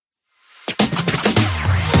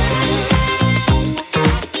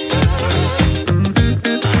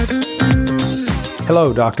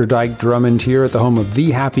Hello, Dr. Dyke Drummond here at the home of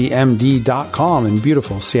thehappymd.com in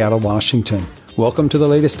beautiful Seattle, Washington. Welcome to the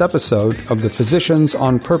latest episode of the Physicians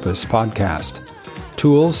on Purpose podcast.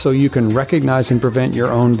 Tools so you can recognize and prevent your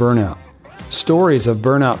own burnout. Stories of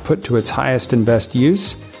burnout put to its highest and best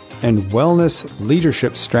use, and wellness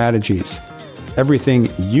leadership strategies. Everything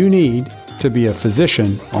you need to be a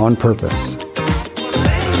physician on purpose.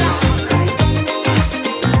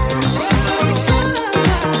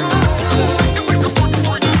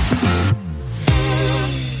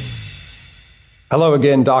 Hello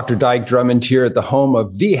again, Dr. Dyke Drummond here at the home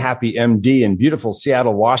of The Happy MD in beautiful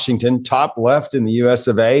Seattle, Washington, top left in the US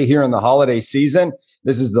of A. Here in the holiday season,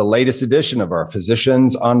 this is the latest edition of our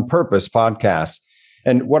Physicians on Purpose podcast.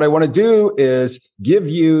 And what I want to do is give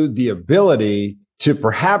you the ability to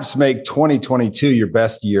perhaps make 2022 your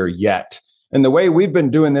best year yet. And the way we've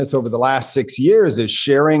been doing this over the last 6 years is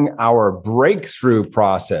sharing our breakthrough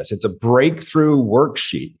process. It's a breakthrough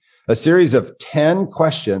worksheet, a series of 10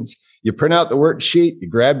 questions. You print out the worksheet, you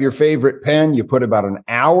grab your favorite pen, you put about an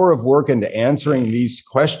hour of work into answering these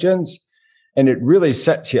questions, and it really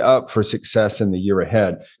sets you up for success in the year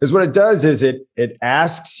ahead. Because what it does is it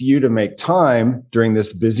asks you to make time during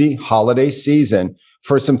this busy holiday season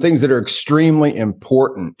for some things that are extremely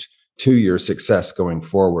important to your success going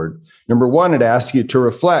forward. Number one, it asks you to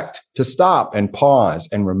reflect, to stop and pause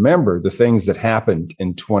and remember the things that happened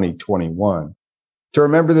in 2021, to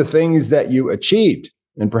remember the things that you achieved,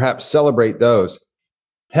 and perhaps celebrate those.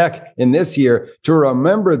 Heck, in this year, to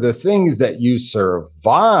remember the things that you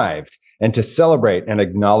survived and to celebrate and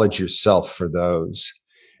acknowledge yourself for those.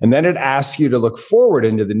 And then it asks you to look forward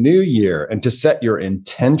into the new year and to set your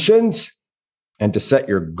intentions and to set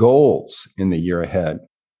your goals in the year ahead.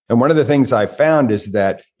 And one of the things I found is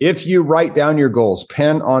that if you write down your goals,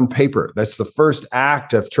 pen on paper, that's the first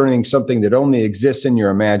act of turning something that only exists in your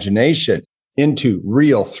imagination into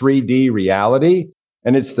real 3D reality.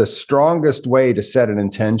 And it's the strongest way to set an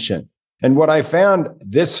intention. And what I found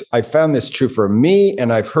this true for me,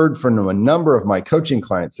 and I've heard from a number of my coaching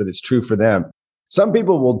clients that it's true for them. Some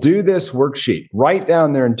people will do this worksheet, write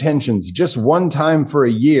down their intentions just one time for a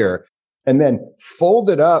year, and then fold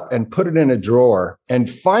it up and put it in a drawer and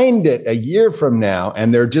find it a year from now.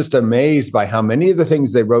 And they're just amazed by how many of the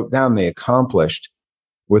things they wrote down they accomplished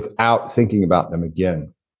without thinking about them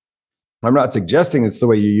again. I'm not suggesting it's the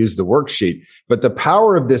way you use the worksheet, but the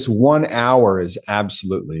power of this 1 hour is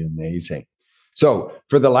absolutely amazing. So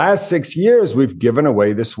for the last 6 years, we've given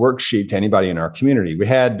away this worksheet to anybody in our community. We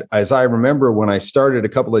had, as I remember when I started a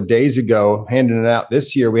couple of days ago, handing it out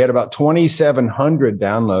this year, we had about 2,700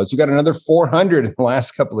 downloads. We got another 400 in the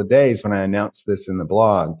last couple of days when I announced this in the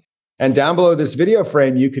blog. And down below this video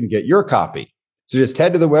frame, you can get your copy. So just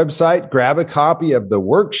head to the website, grab a copy of the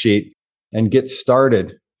worksheet, and get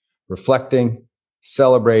started reflecting,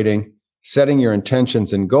 celebrating, setting your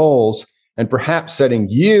intentions and goals, and perhaps setting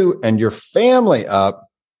you and your family up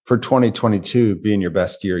for 2022 being your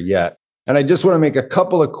best year yet. And I just want to make a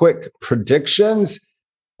couple of quick predictions.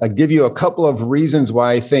 I'll give you a couple of reasons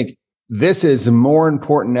why I think this is more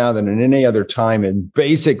important now than in any other time in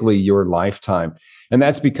basically your lifetime. And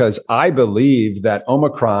that's because I believe that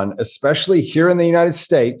Omicron, especially here in the United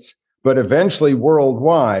States, but eventually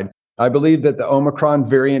worldwide, I believe that the Omicron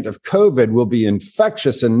variant of COVID will be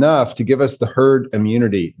infectious enough to give us the herd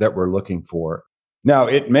immunity that we're looking for. Now,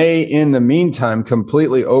 it may, in the meantime,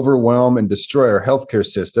 completely overwhelm and destroy our healthcare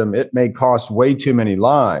system. It may cost way too many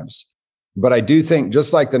lives. But I do think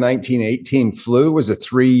just like the 1918 flu was a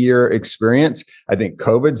 3-year experience, I think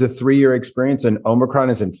COVID's a 3-year experience, and Omicron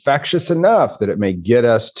is infectious enough that it may get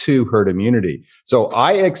us to herd immunity. So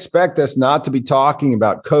I expect us not to be talking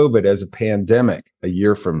about COVID as a pandemic a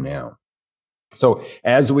year from now. So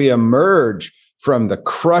as we emerge from the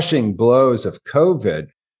crushing blows of COVID,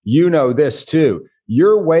 you know this too.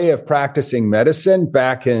 Your way of practicing medicine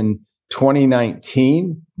back in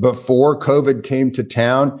 2019, before COVID came to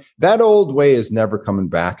town, that old way is never coming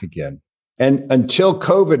back again. And until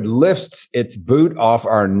COVID lifts its boot off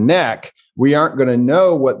our neck, we aren't going to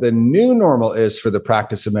know what the new normal is for the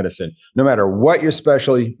practice of medicine. No matter what your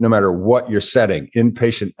specialty, no matter what your setting,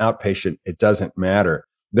 inpatient, outpatient, it doesn't matter.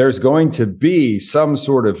 There's going to be some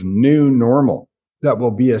sort of new normal that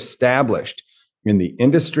will be established in the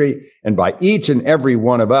industry and by each and every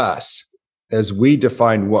one of us as we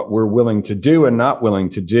define what we're willing to do and not willing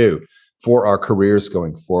to do for our careers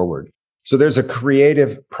going forward. So there's a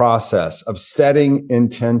creative process of setting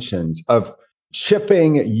intentions, of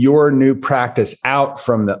chipping your new practice out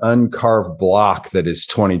from the uncarved block that is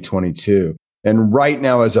 2022. And right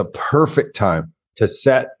now is a perfect time to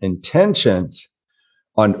set intentions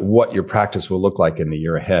on what your practice will look like in the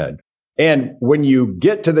year ahead. And when you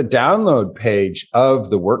get to the download page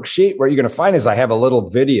of the worksheet, what you're going to find is I have a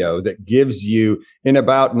little video that gives you, in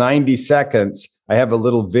about 90 seconds, I have a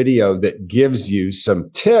little video that gives you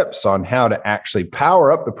some tips on how to actually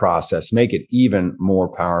power up the process, make it even more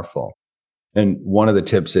powerful. And one of the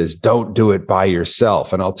tips is don't do it by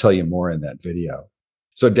yourself. And I'll tell you more in that video.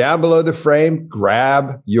 So down below the frame,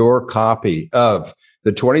 grab your copy of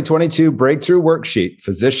the 2022 Breakthrough Worksheet,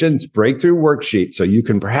 Physicians Breakthrough Worksheet, so you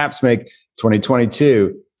can perhaps make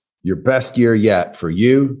 2022 your best year yet for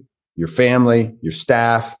you, your family, your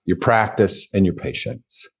staff, your practice, and your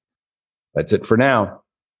patients. That's it for now.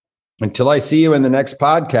 Until I see you in the next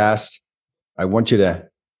podcast, I want you to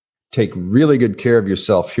take really good care of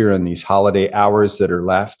yourself here in these holiday hours that are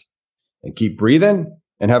left, and keep breathing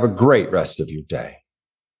and have a great rest of your day.